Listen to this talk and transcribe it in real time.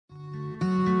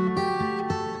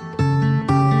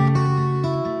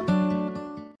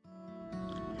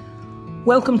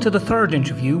Welcome to the third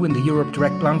interview in the Europe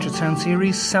Direct Blanchardstown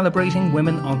series celebrating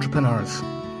women entrepreneurs.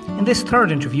 In this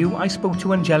third interview, I spoke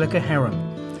to Angelica Heron.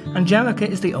 Angelica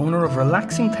is the owner of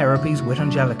Relaxing Therapies with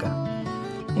Angelica.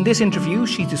 In this interview,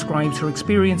 she describes her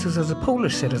experiences as a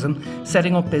Polish citizen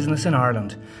setting up business in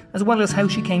Ireland, as well as how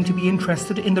she came to be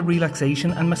interested in the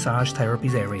relaxation and massage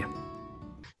therapies area.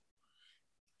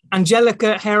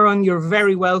 Angelica Heron, you're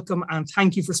very welcome and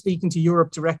thank you for speaking to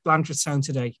Europe Direct Blanchardstown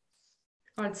today.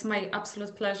 Oh, it's my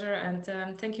absolute pleasure and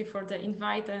thank you for the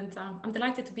invite and I'm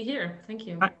delighted to be here. Thank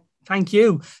you. Thank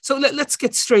you. So let's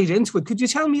get straight into it. Could you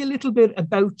tell me a little bit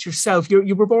about yourself?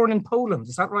 You were born in Poland,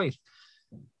 is that right?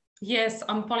 Yes,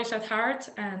 I'm Polish at heart,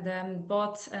 and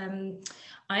but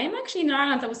I am actually in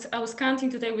Ireland. I was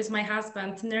counting today with my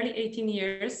husband, nearly 18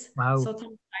 years. Wow.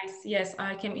 So yes,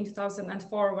 I came in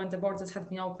 2004 when the borders had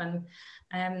been open,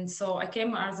 and so I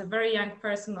came as a very young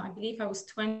person. I believe I was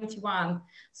 21.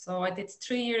 So I did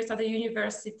 3 years at the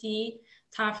university.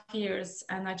 Tough years,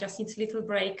 and I just need a little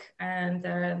break and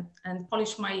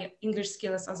polish my English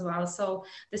skills as well. So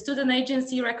the student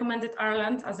agency recommended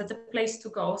Ireland as the place to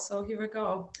go. So here we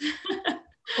go.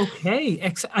 Okay,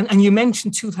 excellent. And you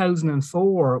mentioned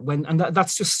 2004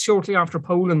 that's just shortly after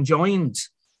Poland joined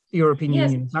the European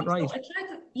Union. Is that right? So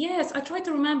I try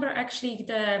to remember actually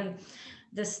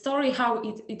the story how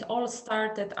it all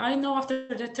started. I know after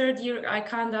the third year I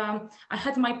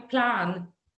had my plan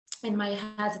in my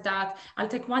head that I'll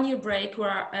take 1 year break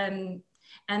where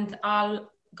and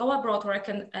I'll go abroad where I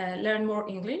can learn more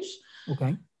English.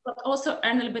 Okay. But also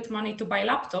earn a little bit of money to buy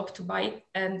laptop, to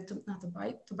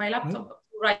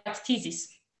write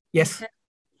thesis. Yes. Okay.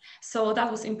 So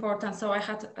that was important. So I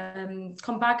had to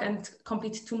come back and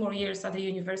complete 2 more years at the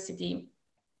university.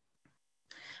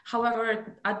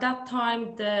 However, at that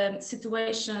time, the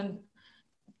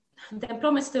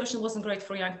employment situation wasn't great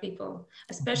for young people,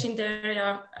 especially in the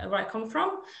area where I come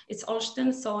from. It's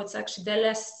Olsztyn, so it's actually the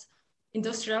less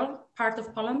industrial part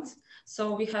of Poland.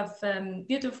 So we have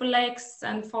beautiful lakes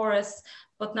and forests,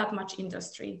 but not much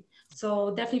industry.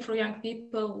 So definitely for young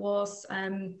people was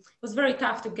very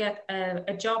tough to get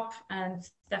a job and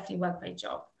definitely well-paid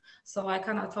job. So I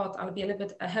kind of thought I'll be a little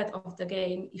bit ahead of the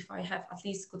game if I have at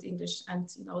least good English, and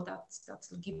that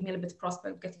will give me a little bit of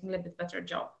prospect, getting a little bit better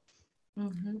job.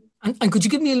 Mm-hmm. And could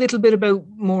you give me a little bit about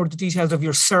more the details of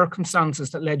your circumstances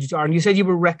that led you to Ireland? You said you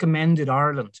were recommended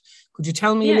Ireland. Could you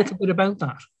tell me a little bit about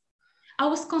that? I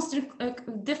was considering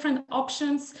different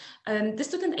options. The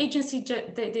student agency,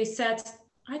 they said,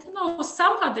 I don't know,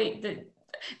 somehow they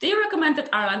recommended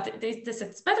Ireland. They said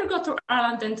it's better go to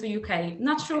Ireland than to UK.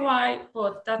 Not sure why,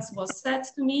 but that was said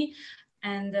to me.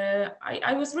 And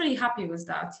I was really happy with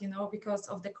that, because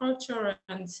of the culture,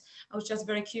 and I was just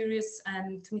very curious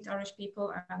and to meet Irish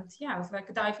people, and I was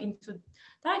like dive into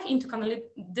kind of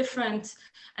different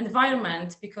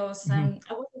environment because I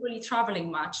wasn't really traveling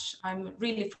much. I'm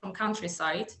really from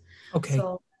countryside. Okay.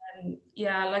 So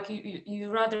like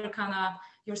you rather kind of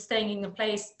you're staying in a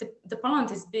place. The Poland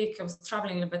is big. I was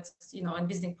traveling a bit, and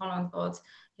visiting Poland, but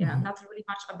not really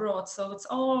much abroad. So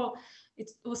it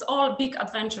was all a big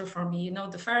adventure for me.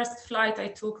 The first flight I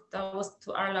took, that was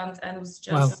to Ireland, and it was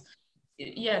just,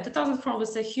 2004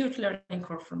 was a huge learning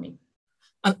curve for me.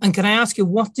 And can I ask you,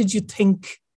 what did you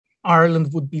think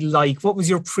Ireland would be like? What was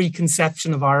your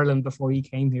preconception of Ireland before you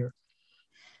came here?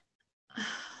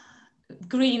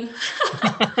 Green.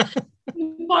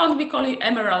 In Poland, we call it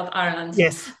Emerald Ireland.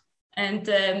 Yes. And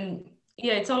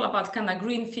it's all about kind of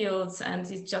green fields, and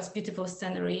it's just beautiful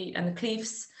scenery and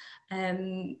cliffs.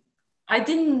 I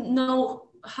didn't know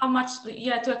how much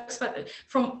to expect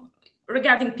from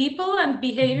regarding people and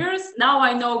behaviors. Now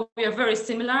I know we are very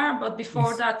similar, but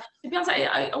before that, to be honest,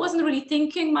 I wasn't really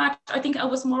thinking much. I think I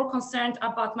was more concerned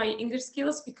about my English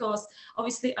skills because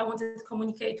obviously I wanted to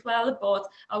communicate well, but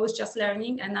I was just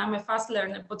learning, and I'm a fast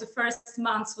learner. But the first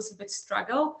months was a bit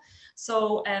struggle.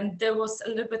 So there was a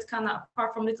little bit kind of,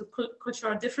 apart from little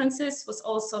cultural differences, was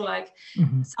also like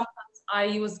sometimes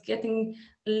I was getting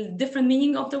different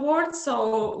meaning of the word.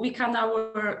 So we kind of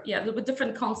were, a little bit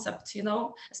different concept,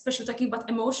 especially talking about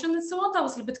emotion and so on. That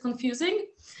was a little bit confusing.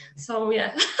 So,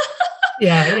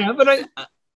 but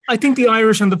I think the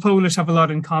Irish and the Polish have a lot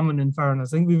in common, in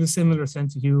fairness. I think we have a similar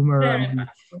sense of humor. And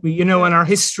we in our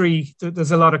history,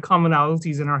 there's a lot of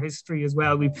commonalities in our history as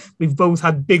well. We've both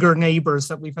had bigger neighbours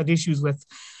that we've had issues with.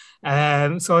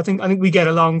 So I think we get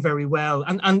along very well.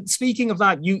 And speaking of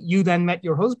that, you then met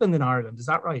your husband in Ireland, is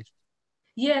that right?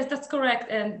 Yes, that's correct.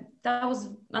 And that was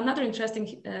another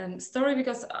interesting story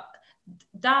because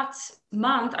that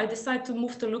month I decided to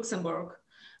move to Luxembourg.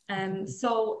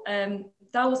 So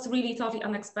that was really totally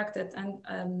unexpected.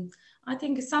 And I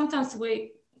think sometimes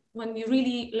we when we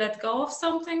really let go of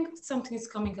something is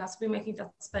coming us. We're making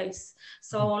that space.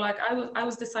 So like I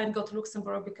was deciding to go to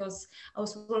Luxembourg because I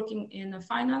was working in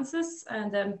finances,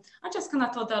 and I just kind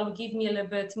of thought that would give me a little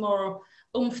bit more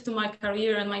oomph to my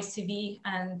career and my CV.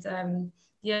 And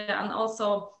and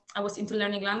also I was into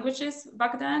learning languages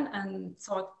back then, and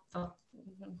so I thought,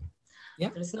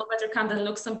 there's no better country than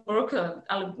Luxembourg.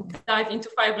 I'll dive into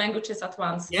 5 languages at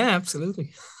once. Yeah,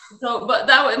 absolutely. So, but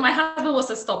my husband was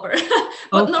a stopper.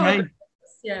 But okay. No,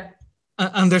 yeah.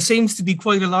 And there seems to be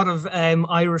quite a lot of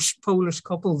Irish-Polish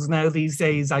couples now these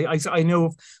days. I know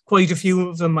of quite a few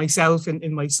of them myself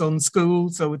in my son's school,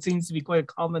 so it seems to be quite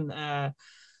a common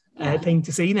thing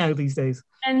to see now these days.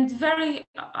 And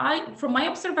from my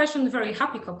observation, very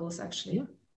happy couples actually.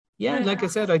 Yeah, very like happy.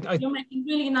 I said, you're making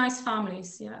really nice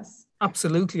families. Yes.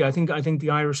 Absolutely. I think the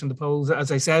Irish and the Poles,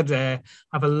 as I said,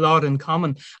 have a lot in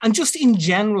common. And just in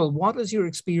general, what has your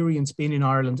experience been in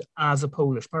Ireland as a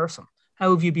Polish person? How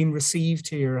have you been received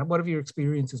here? What have your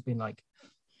experiences been like?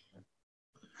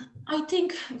 I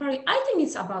think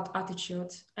it's about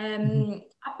attitude.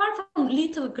 Apart from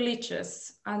little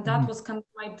glitches, and that was kind of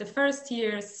like the first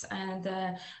years, and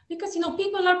because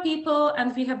people are people,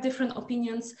 and we have different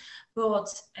opinions, but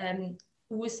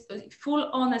with full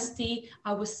honesty,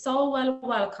 I was so well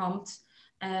welcomed,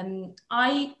 and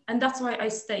that's why I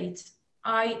stayed.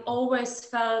 I always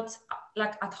felt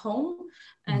like at home,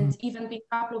 and even being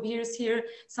a couple of years here,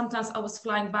 sometimes I was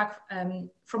flying back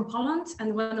from Poland,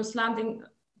 and when I was landing,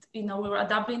 we were at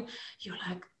Dublin, you're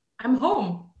like, I'm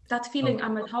home. That feeling,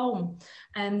 I'm at home.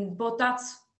 But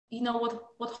that's,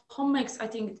 what home makes, I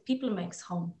think people makes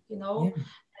home,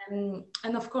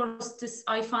 and of course,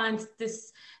 I find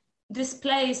this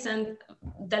place and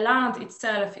the land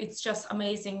itself, it's just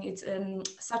amazing. It's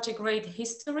such a great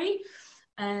history.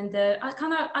 And I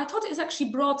thought it's actually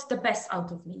brought the best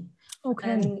out of me.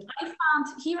 Okay. And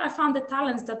I found the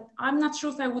talents that I'm not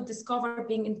sure if I would discover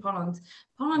being in Poland.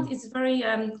 Poland is very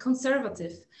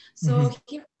conservative. So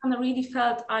here I really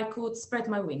felt I could spread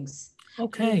my wings.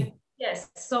 Okay. Yes.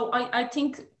 So I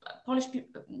think Polish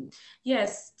people,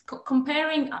 yes,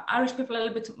 comparing Irish people a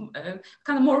little bit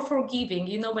kind of more forgiving,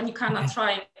 when you kind of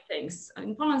try things.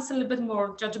 In Poland, it's a little bit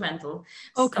more judgmental.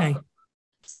 Okay.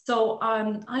 So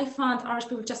I found Irish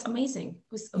people just amazing,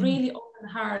 with really open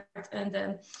heart,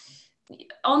 and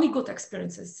only good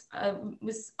experiences.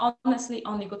 With honestly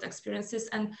only good experiences.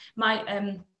 And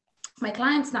my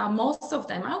clients now, most of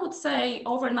them, I would say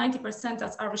over 90%,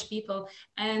 that's Irish people.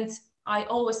 And I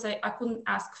always say I couldn't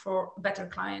ask for better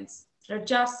clients. They're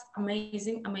just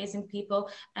amazing, amazing people,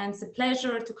 and it's a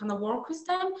pleasure to kind of work with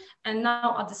them. And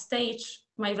now at the stage,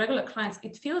 my regular clients,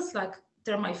 it feels like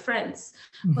they're my friends,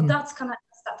 but that's kind of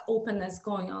that openness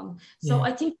going on. So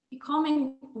I think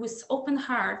becoming with open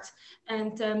heart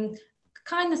and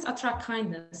kindness attract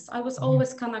kindness. I was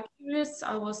always kind of curious.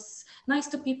 I was nice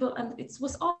to people, and it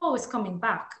was always coming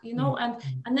back, and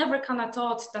I never kind of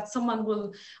thought that someone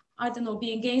will, I don't know,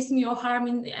 be against me or harm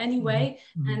in any way.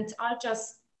 And I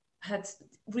just had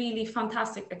really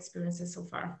fantastic experiences so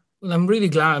far. Well, I'm really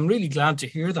glad to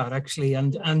hear that, actually.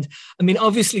 And I mean,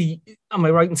 obviously, am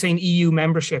I right in saying EU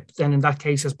membership then in that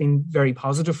case has been very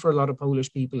positive for a lot of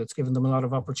Polish people? It's given them a lot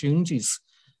of opportunities.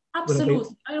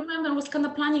 Absolutely. I remember I was kind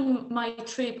of planning my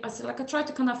trip. I tried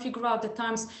to kind of figure out the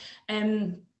times.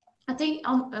 I think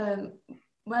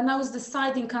when I was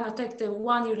deciding kind of take the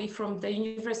 1 year leave from the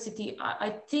university,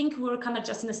 I think we were kind of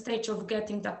just in a stage of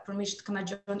getting that permission to kind of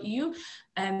join EU.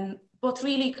 But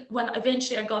really, when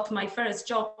eventually I got my first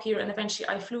job here and eventually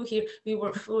I flew here, we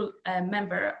were full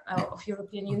member of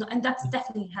European Union, and that's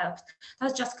definitely helped.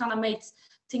 That's just kind of made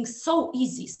things so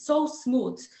easy, so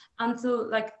smooth,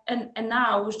 until and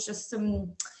now it's just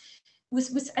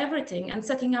with everything and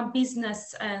setting up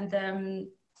business, and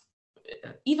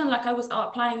even I was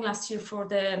applying last year for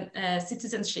the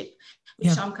citizenship,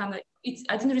 which I'm kind of,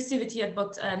 I didn't receive it yet,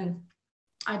 but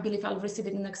I believe I'll receive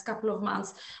it in the next couple of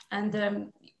months.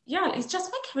 And it's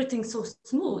just make everything so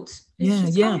smooth.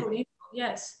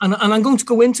 Yes. And I'm going to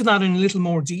go into that in a little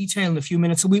more detail in a few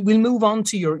minutes. So we'll move on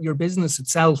to your business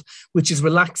itself, which is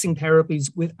Relaxing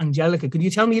Therapies with Angelica. Could you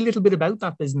tell me a little bit about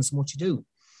that business and what you do?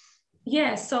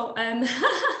 Yes. So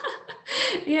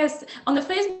yes, on the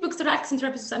Facebook, Relaxing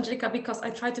Therapies with Angelica, because I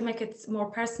try to make it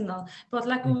more personal. But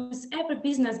with every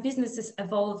business is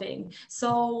evolving.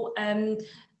 So in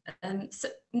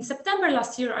September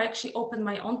last year, I actually opened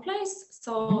my own place.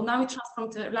 So now we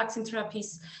transformed to Relaxing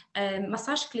Therapies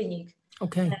massage clinic.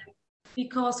 Okay.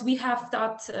 Because we have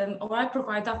that, or I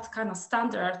provide that kind of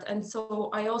standard. And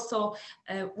so I also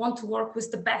want to work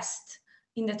with the best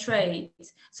in the trade.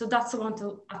 So that's what I want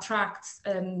to attract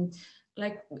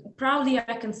like proudly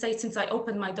I can say, since I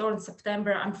opened my door in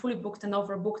September, I'm fully booked and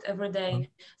overbooked every day.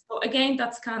 So again,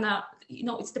 that's kind of,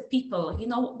 it's the people,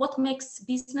 what makes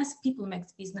business? People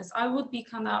makes business. I would be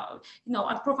kind of,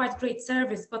 I provide great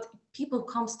service, but people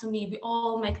comes to me, we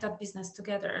all make that business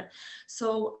together.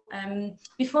 So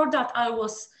before that, I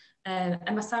was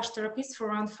a massage therapist for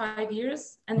around 5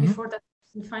 years. And before that,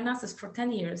 in finances for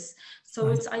 10 years.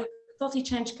 So I totally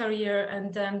changed career,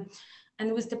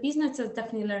 and with the business, it's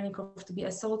definitely learning to be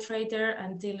a sole trader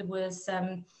and deal with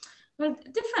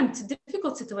different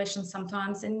difficult situations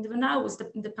sometimes. And now with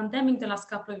the pandemic, the last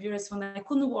couple of years, when I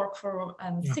couldn't work for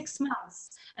 6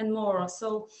 months and more,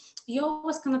 so you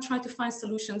always kind of try to find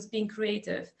solutions, being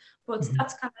creative. But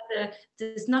that's kind of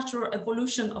this natural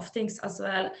evolution of things as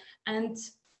well. And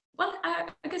well, I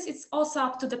guess it's also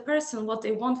up to the person what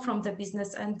they want from the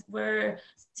business and where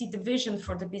see the vision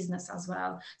for the business as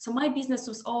well. So my business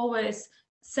was always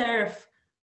serve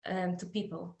to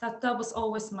people. That was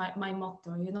always my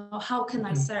motto. How can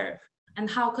I serve, and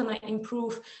how can I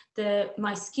improve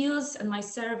my skills and my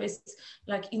service,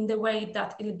 like in the way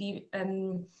that it'll be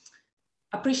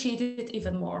appreciated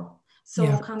even more. So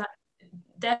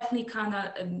definitely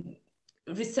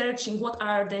researching what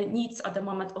are the needs at the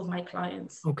moment of my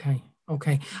clients. Okay.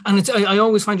 And I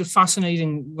always find it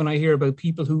fascinating when I hear about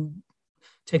people who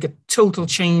take a total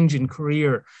change in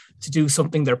career to do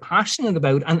something they're passionate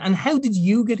about. And how did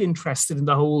you get interested in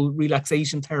the whole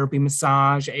relaxation therapy,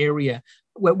 massage area?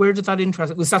 Where did that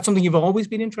interest? Was that something you've always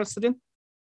been interested in?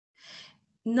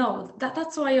 No,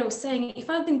 that's why I was saying, if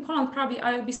I'd been in Poland, probably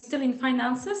I would be still in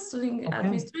finances, doing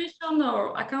administration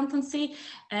or accountancy.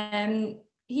 And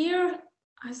here,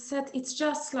 I said, it's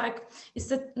just like,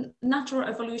 it's a natural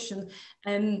evolution.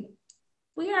 And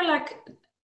we are like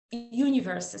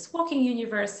universes, walking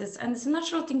universes, and it's a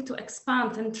natural thing to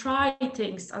expand and try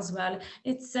things as well.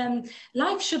 It's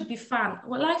life should be fun.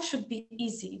 Well, life should be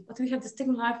easy, but we have the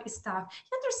stigma life is tough.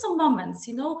 Yeah, there's some moments,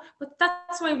 but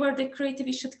that's why where the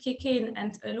creativity should kick in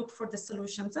and look for the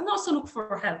solutions and also look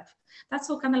for help. That's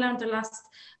what kind of learned the last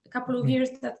couple of years,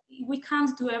 that we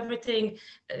can't do everything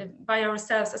by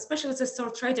ourselves, especially as a sole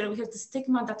trader. We have the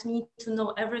stigma that we need to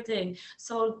know everything.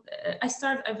 So I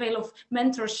started a veil of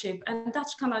mentorship, and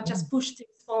that's kind of just pushed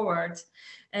things forward.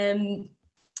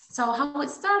 So how it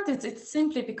started, it's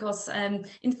simply because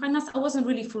in finance, I wasn't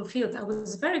really fulfilled. I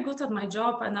was very good at my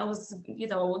job, and I was,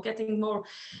 getting more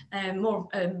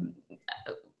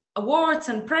awards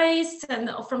and praise. And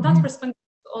from that perspective,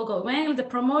 all go well. The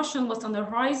promotion was on the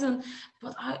horizon,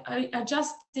 but I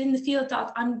just didn't feel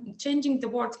that I'm changing the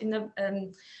world in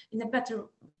a better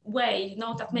way,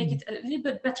 that make it a little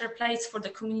bit better place for the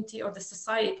community or the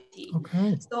society.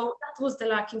 Okay. So that was the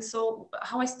lacking. So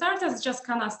how I started is just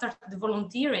kind of started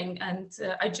volunteering, and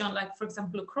I joined, like, for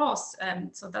example, Blue Cross.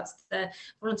 So that's the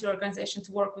volunteer organization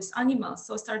to work with animals.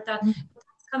 So I started that.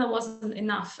 Kind of wasn't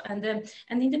enough, and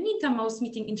in the meantime I was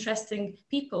meeting interesting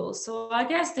people. So I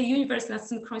guess the universe and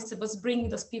synchronicity was bringing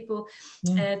those people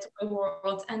to my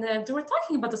world, and they were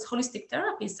talking about those holistic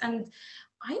therapies, and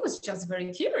I was just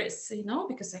very curious,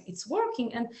 because it's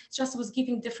working, and just was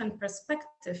giving different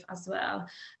perspective as well.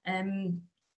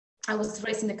 I was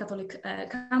raised in a Catholic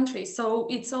country, so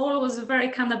it's always very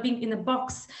kind of being in a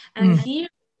box, and here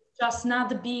just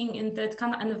not being in that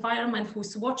kind of environment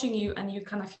who's watching you, and you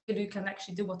kind of feel you can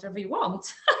actually do whatever you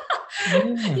want.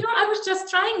 I was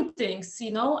just trying things,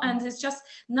 and it's just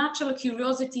natural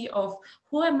curiosity of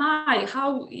who am I,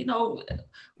 how,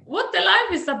 what the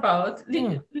life is about,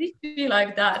 literally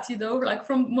like that, like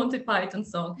from Monty Python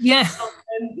song. Yeah.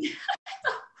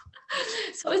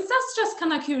 So it's just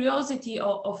kind of curiosity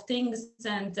of things,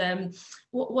 and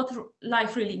what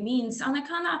life really means. And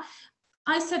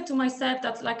I said to myself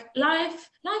that, like, life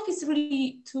is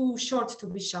really too short to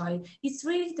be shy. It's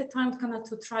really the time kind of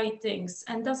to try things,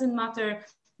 and doesn't matter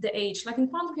the age. Like in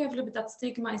Poland, we have a little bit that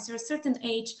stigma. Is there a certain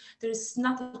age, there's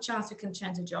not a chance you can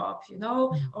change a job,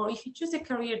 or if you choose a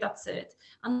career, that's it.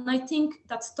 And I think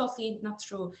that's totally not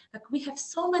true. Like, we have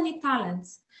so many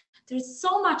talents. There's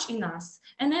so much in us,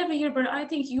 and every year, but I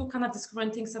think you kind of discover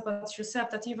things about yourself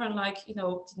that even, like,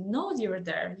 didn't know you were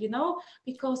there,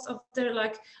 because of their,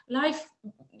 like, life,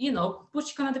 push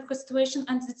you kind of difficult situation,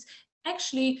 and it's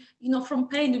actually, from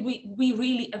pain we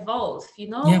really evolve,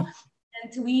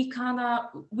 and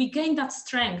we gain that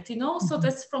strength, so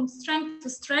that's from strength to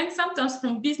strength, sometimes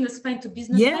from business pain to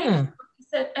business pain.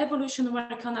 It's an evolution where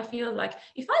I kind of feel like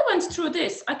if I went through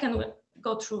this, I can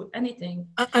go through anything.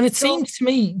 And it seems to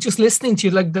me, just listening to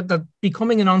you, like that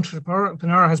becoming an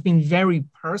entrepreneur has been very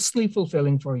personally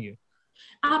fulfilling for you.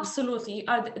 Absolutely.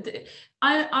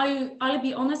 I'll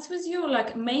be honest with you,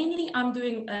 like, mainly I'm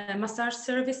doing massage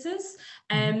services,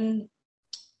 and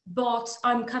but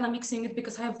I'm kind of mixing it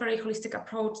because I have very holistic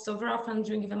approach. So very often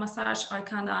during the massage, I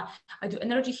do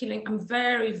energy healing. I'm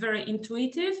very, very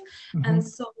intuitive. And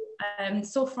so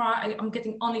so far I'm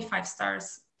getting only 5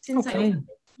 stars. Since I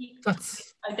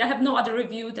have no other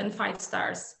review than 5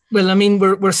 stars. Well, I mean,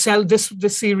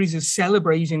 this series is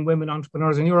celebrating women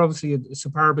entrepreneurs, and you're obviously a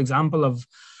superb example of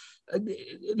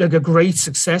like a great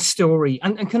success story.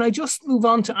 And can I just move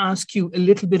on to ask you a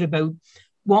little bit about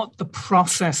what the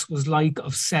process was like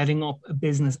of setting up a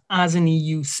business as an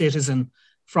EU citizen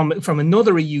from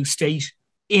another EU state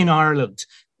in Ireland?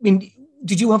 I mean,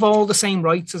 did you have all the same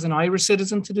rights as an Irish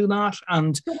citizen to do that?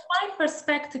 And from my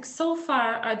perspective, so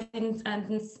far, I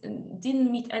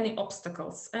didn't meet any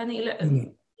obstacles,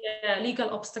 legal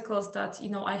obstacles that, you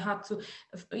know, I had to.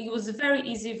 It was very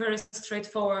easy, very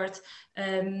straightforward.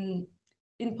 In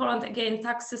Poland, again,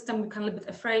 tax system, you're kind of a little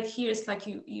bit afraid. Here it's like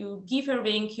you give a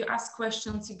ring, you ask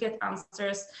questions, you get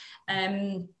answers.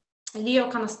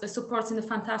 Leo kind of supports in a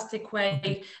fantastic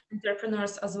way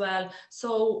entrepreneurs as well.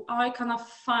 So I kind of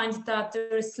find that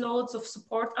there is loads of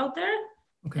support out there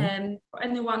for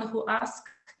anyone who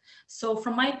asks. So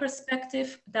from my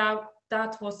perspective,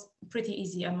 that was pretty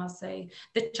easy, I must say.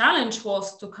 The challenge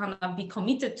was to kind of be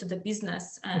committed to the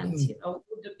business, and you know,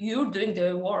 you're doing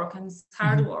the work and it's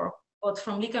hard work. But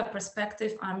from legal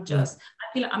perspective, I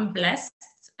feel I'm blessed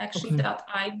actually that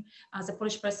I, as a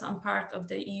Polish person, I'm part of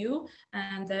the EU,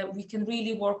 and we can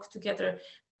really work together.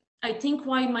 I think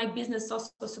why my business is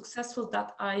also successful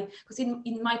that because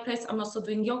in my place, I'm also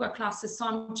doing yoga classes, so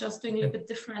I'm just doing a little bit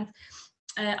different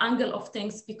angle of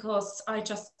things, because I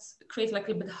just create like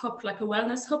a little bit hub, like a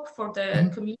wellness hub for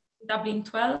the community Dublin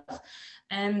 12.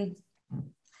 And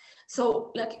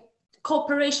so like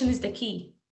cooperation is the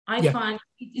key. I find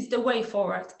it's the way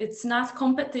forward. It's not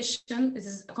competition.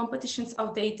 Competition's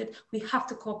outdated. We have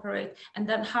to cooperate, and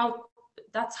then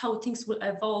that's how things will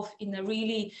evolve in a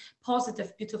really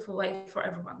positive, beautiful way for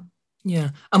everyone.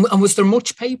 Yeah, and was there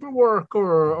much paperwork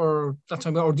or that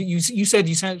time, or you said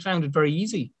you found it very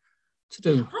easy to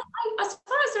do? As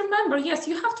far as I remember, yes,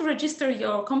 you have to register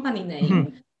your company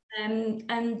name,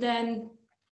 and then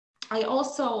I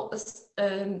also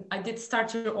I did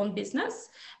start your own business,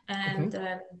 and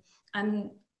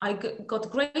I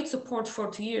got great support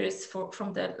for 2 years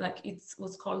from the, like, it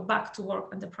was called Back to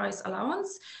Work Enterprise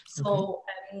Allowance. So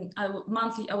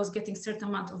monthly I was getting certain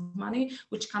amount of money,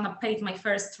 which kind of paid my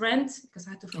first rent, because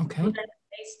I had to find a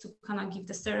place to kind of give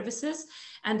the services,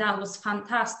 and that was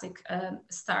fantastic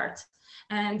start.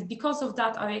 And because of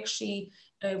that, I actually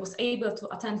was able to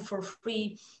attend for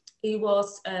free. It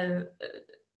was a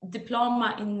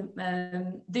diploma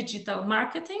in digital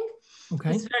marketing. It's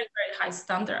very, very high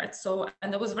standard. So,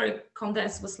 and it was very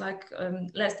condensed, it was like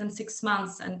less than 6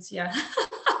 months. And it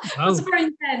was very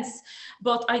intense,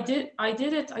 but I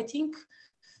did it. I think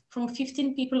from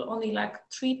 15 people, only like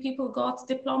 3 people got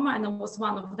diploma, and I was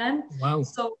one of them. Wow.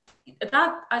 So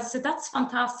that, as I said, that's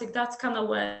fantastic. That's kind of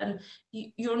when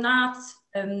you're not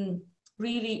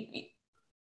really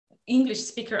English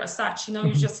speaker as such, you know,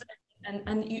 you just,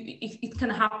 and it can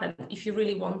happen if you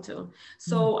really want to.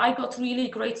 So I got really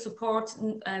great support,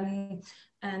 and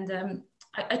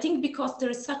I think because there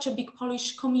is such a big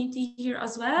Polish community here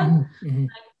as well, I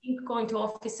think going to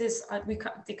offices,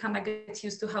 they kind of get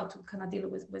used to how to kind of deal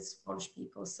with Polish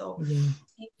people. So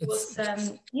it was,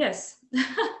 yes.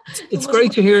 It's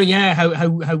great to hear,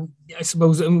 how I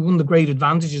suppose one of the great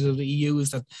advantages of the EU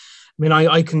is that, I mean,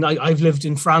 I've lived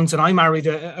in France, and I married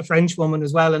a French woman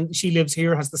as well, and she lives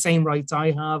here, has the same rights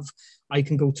I have. I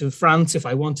can go to France if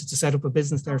I wanted to set up a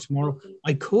business there tomorrow.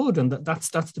 I could, and that's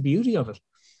the beauty of it.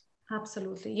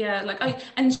 Absolutely, yeah. Like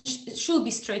it should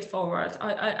be straightforward.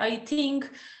 I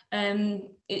think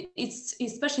it's,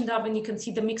 especially in Dublin, you can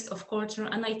see the mix of culture,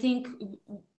 and I think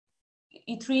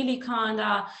it really kind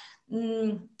of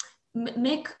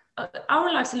make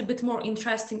our lives a little bit more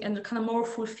interesting and kind of more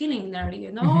fulfilling there,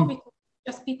 you know, because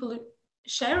just people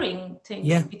sharing things.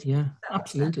 Yeah,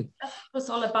 absolutely. That's what it's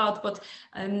all about. But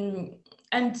and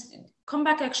come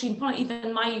back actually in Poland,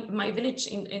 even my village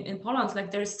in Poland, like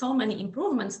there is so many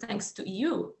improvements thanks to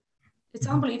EU. It's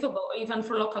unbelievable, even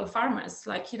for local farmers,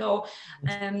 like, you know,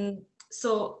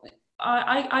 so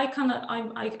I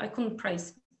couldn't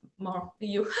praise more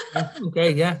EU.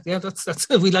 That's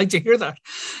we'd like to hear that.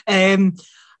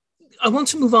 I want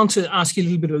to move on to ask you a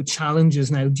little bit about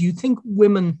challenges now. Do you think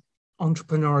women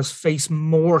entrepreneurs face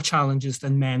more challenges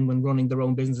than men when running their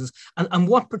own businesses? And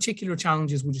what particular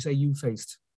challenges would you say you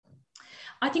faced?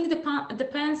 I think it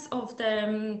depends of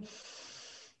the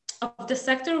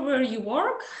sector where you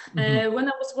work. When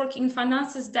I was working in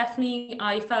finances, definitely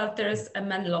I felt there's a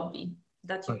men lobby.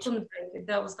 that you couldn't break it.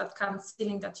 There was that kind of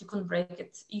ceiling that you couldn't break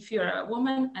it. If you're a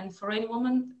woman, and for any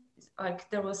woman, like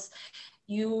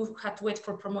you had to wait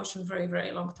for promotion very,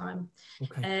 very long time.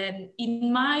 And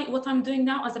in what I'm doing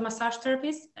now as a massage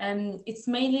therapist, it's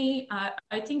mainly,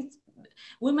 I think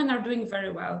women are doing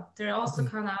very well. There are also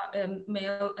kind of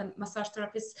male massage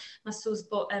therapists, masseuses,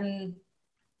 but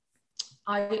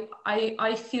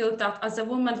I feel that as a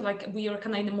woman, like we are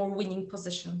kind of in a more winning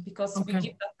position, because we give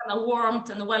that kind of warmth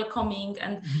and welcoming,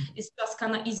 and it's just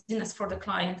kind of easiness for the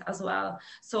client as well.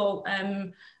 So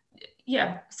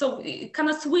so kind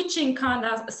of switching kind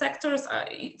of sectors,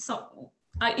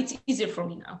 it's easier for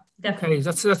me now. Definitely.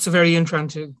 Okay, that's a very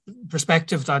interesting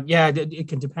perspective. That it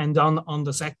can depend on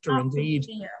the sector. Absolutely, indeed.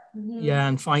 Yeah,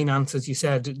 and finance, as you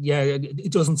said,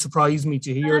 it doesn't surprise me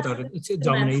to hear that it's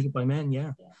dominated by men.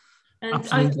 Yeah. And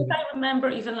I remember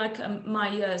even like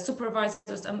my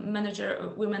supervisors and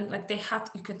manager women, like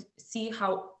you could see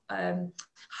how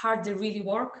hard they really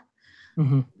work.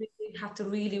 They had to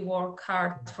really work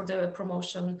hard for the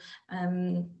promotion,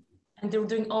 and they were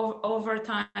doing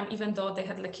overtime, even though they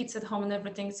had like kids at home and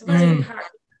everything. It's very hard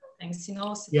things, you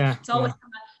know. So it's always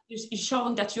you're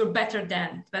showing that you're better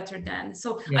than.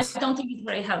 So I don't think it's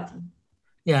very healthy.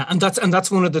 Yeah, and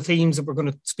that's one of the themes that we're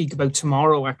going to speak about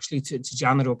tomorrow, actually, to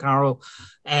Janet O'Carroll,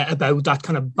 about that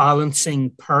kind of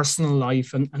balancing personal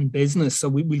life and business. So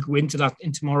we'll go into that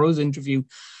in tomorrow's interview.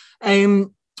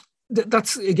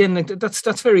 That's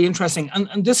very interesting.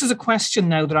 And this is a question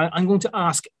now that I'm going to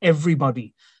ask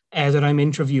everybody that I'm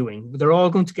interviewing. They're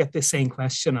all going to get this same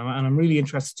question, and I'm really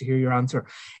interested to hear your answer.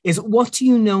 Is, what do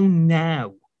you know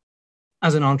now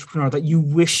as an entrepreneur that you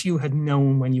wish you had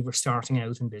known when you were starting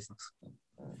out in business?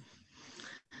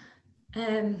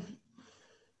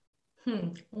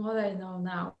 What I know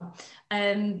now,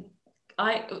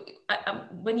 I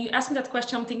when you ask me that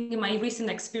question, I'm thinking my recent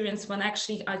experience when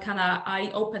actually I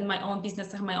opened my own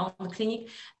business, I have my own clinic,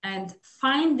 and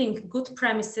finding good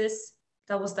premises,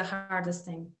 that was the hardest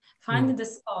thing. Finding the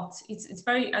spot, it's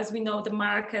very, as we know, the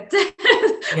market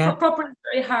for property is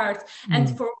very hard,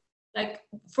 and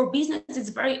for business, it's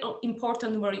very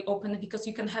important where you open it, because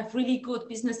you can have really good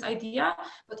business idea,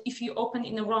 but if you open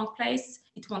in the wrong place,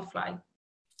 it won't fly.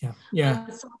 So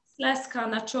it's less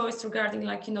kind of choice regarding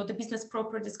the business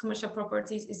properties, commercial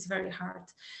properties is very hard.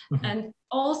 And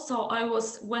also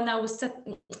when I was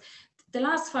the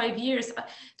last 5 years,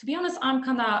 to be honest, I'm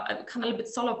kind of a little bit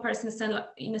solo person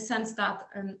in a sense that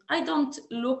I don't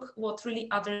look what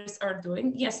really others are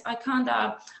doing. Yes, I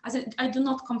do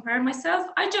not compare myself.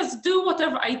 I just do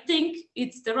whatever I think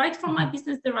it's the right for my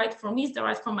business, the right for me, it's the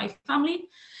right for my family.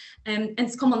 And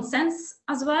it's common sense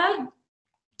as well.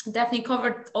 Definitely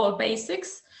covered all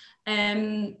basics.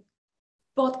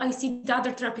 But I see the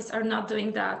other therapists are not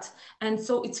doing that. And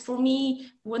so it's for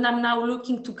me, when I'm now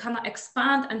looking to kind of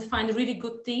expand and find a really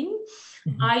good team,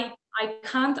 I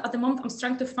can't, at the moment, I'm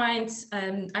trying to find,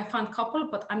 I found a couple,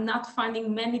 but I'm not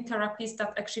finding many therapists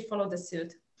that actually follow the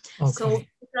suit. So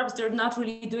perhaps they're not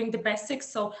really doing the basics.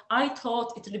 So I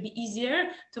thought it would be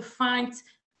easier to find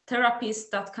therapists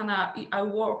that I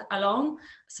work alone.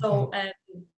 So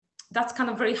that's kind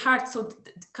of very hard. So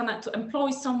to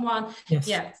employ someone,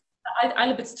 I'm a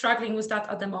little bit struggling with that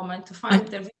at the moment, to find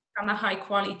the kind of high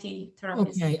quality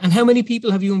therapist. Okay, and how many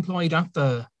people have you employed at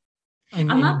the?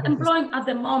 I'm not employing at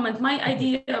the moment. My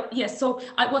idea, so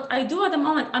what I do at the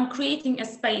moment, I'm creating a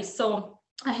space. So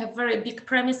I have very big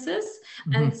premises,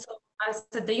 and so as I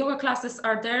said, the yoga classes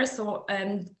are there. So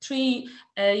 3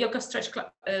 yoga stretch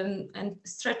and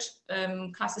stretch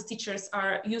classes teachers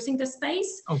are using the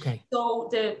space. Okay. So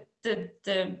the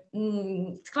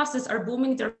classes are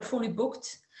booming. They're fully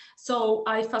booked. So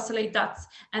I facilitate that.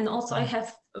 And also I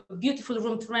have a beautiful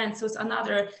room to rent. So it's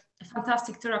another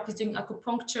fantastic therapist doing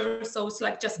acupuncture. So it's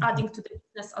like just adding to the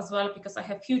business as well, because I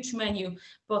have huge menu,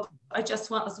 but I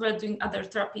just want as well doing other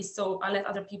therapies. So I let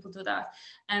other people do that.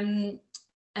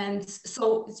 And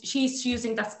so she's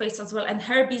using that space as well, and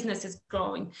her business is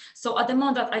growing. So at the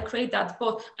moment that I create that,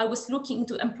 but I was looking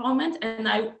into employment, and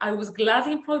I was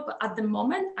gladly employed, but at the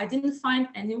moment I didn't find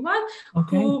anyone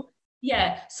who,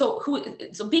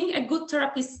 so being a good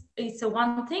therapist is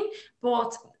one thing,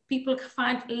 but people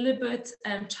find a little bit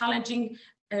challenging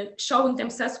showing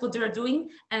themselves what they're doing,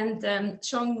 and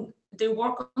showing their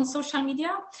work on social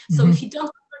media. So if you don't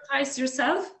advertise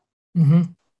yourself,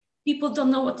 people don't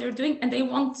know what they're doing, and they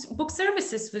want book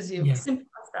services with you. Simple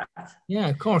as that. Yeah,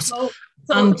 of course. So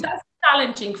that's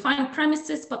challenging. Find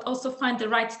premises, but also find the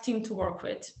right team to work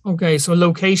with. Okay, so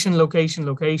location, and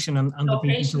the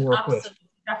people to work with.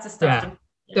 That's a starting.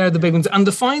 They're the big ones. And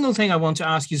the final thing I want to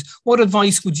ask you is, what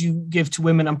advice would you give to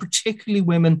women, and particularly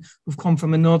women who've come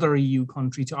from another EU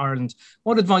country to Ireland?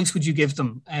 What advice would you give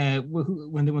them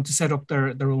when they want to set up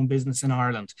their own business in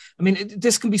Ireland? I mean,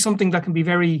 this can be something that can be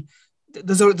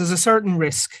there's a certain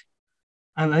risk.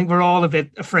 And I think we're all a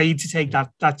bit afraid to take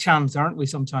that chance, aren't we,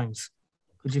 sometimes?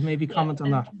 Could you maybe comment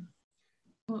on that?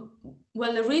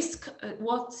 Well, the risk,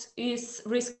 what is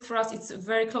risk for us, it's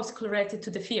very closely correlated to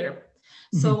the fear.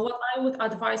 So what I would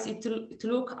advise is to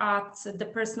look at the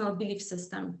personal belief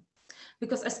system,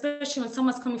 because especially when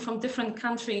someone's coming from different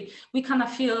country, we kind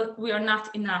of feel we are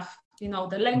not enough. You know,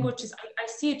 the language is, I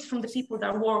see it from the people that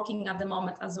are working at the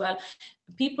moment as well.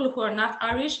 People who are not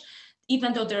Irish,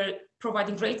 even though they're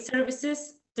providing great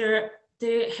services,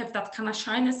 they have that kind of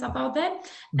shyness about them.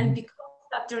 And because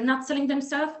that they're not selling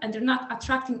themselves and they're not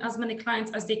attracting as many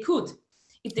clients as they could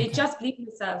if they just believe in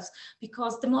themselves.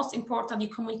 Because the most important, you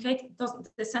communicate,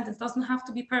 the sentence doesn't have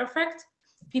to be perfect.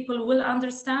 People will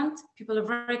understand. People are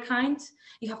very kind.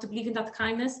 You have to believe in that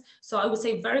kindness. So I would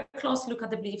say very closely look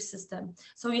at the belief system.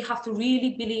 So you have to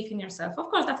really believe in yourself. Of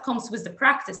course, that comes with the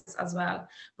practice as well.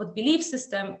 But belief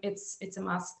system, it's a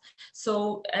must.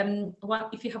 So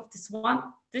if you have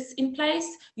this in place,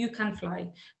 you can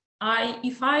fly.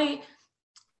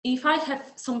 If I have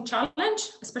some challenge,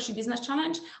 especially business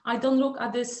challenge, I don't look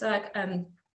at this I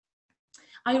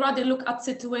rather look at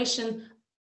situation.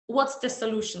 What's the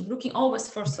solution? Looking always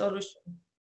for solution.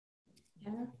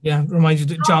 Yeah. Reminds you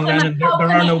that John Lennon, there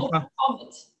are no.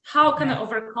 How can I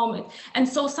overcome it? And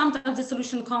so sometimes the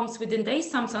solution comes within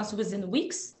days, sometimes within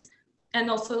weeks, and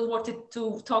also wanted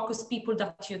to talk with people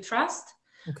that you trust.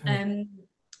 And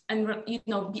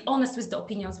be honest with the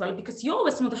opinion as well, because you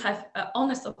always want to have an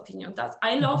honest opinion. That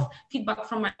I love feedback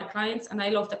from my clients and I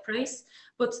love the praise,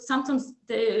 but sometimes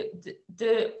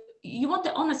you want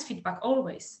the honest feedback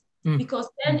always, because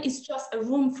then it's just a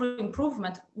room for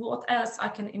improvement. What else I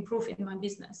can improve in my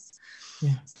business?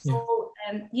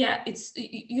 It's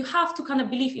you have to kind of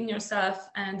believe in yourself.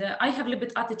 And I have a little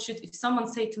bit attitude. If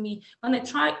someone say to me, when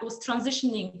I was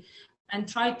transitioning and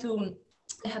tried to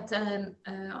had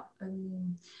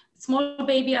small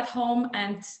baby at home,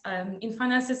 and in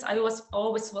finances I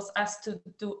always was asked to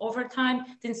do overtime,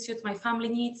 didn't suit my family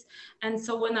needs. And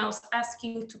so when I was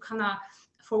asking to kind of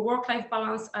for work-life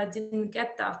balance, I didn't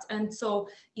get that. And so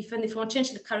even if I want to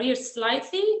change the career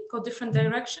slightly, go different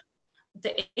direction,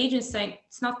 the agent saying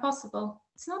it's not possible.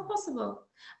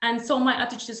 And so my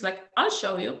attitude is like, I'll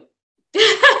show you.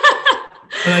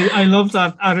 I love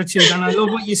that attitude, and I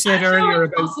love what you said earlier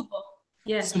about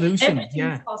solution.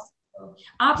 Everything is possible.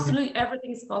 Absolutely,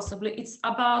 everything is possible. It's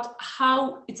about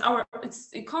how it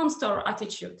comes to our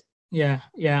attitude.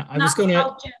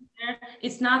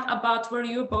 It's not about where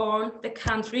you're born, the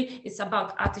country. It's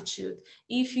about attitude.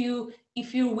 If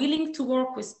you're willing to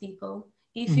work with people,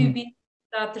 if you believe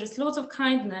that there's lots of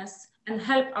kindness and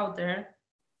help out there,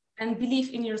 and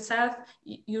believe in yourself,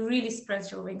 you really spread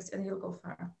your wings and you'll go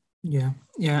far. Yeah.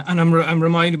 And I'm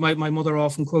reminded, my mother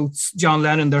often quotes John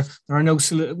Lennon, there are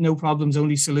no problems,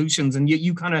 only solutions. And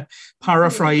you kind of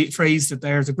paraphrased it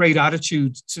there. It's a great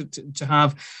attitude to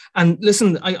have. And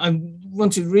listen, I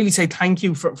want to really say thank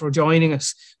you for joining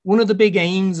us. One of the big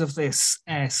aims of this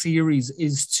series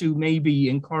is to maybe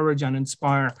encourage and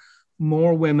inspire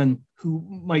more women who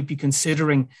might be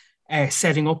considering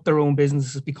setting up their own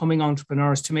businesses, becoming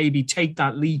entrepreneurs, to maybe take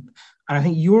that leap. And I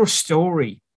think your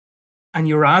story and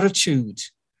your attitude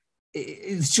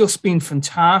is just been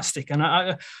fantastic. And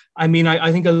I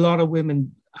think a lot of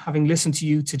women, having listened to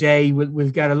you today, will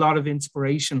get a lot of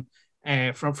inspiration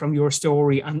from your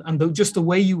story, and just the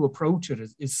way you approach it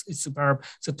is superb.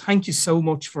 So thank you so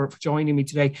much for joining me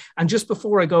today. And just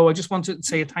before I go, I just want to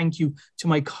say a thank you to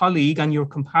my colleague and your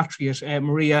compatriot,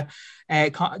 Maria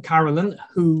Carolyn,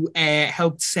 who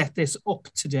helped set this up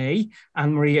today.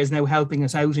 And Maria is now helping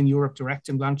us out in Europe Direct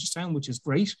in Blanchardstown, which is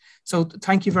great. So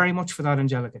thank you very much for that,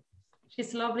 Angelica.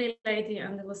 She's a lovely lady,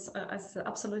 and it was an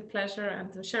absolute pleasure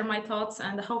and to share my thoughts,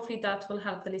 and hopefully that will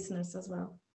help the listeners as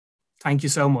well. Thank you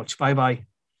so much. Bye-bye.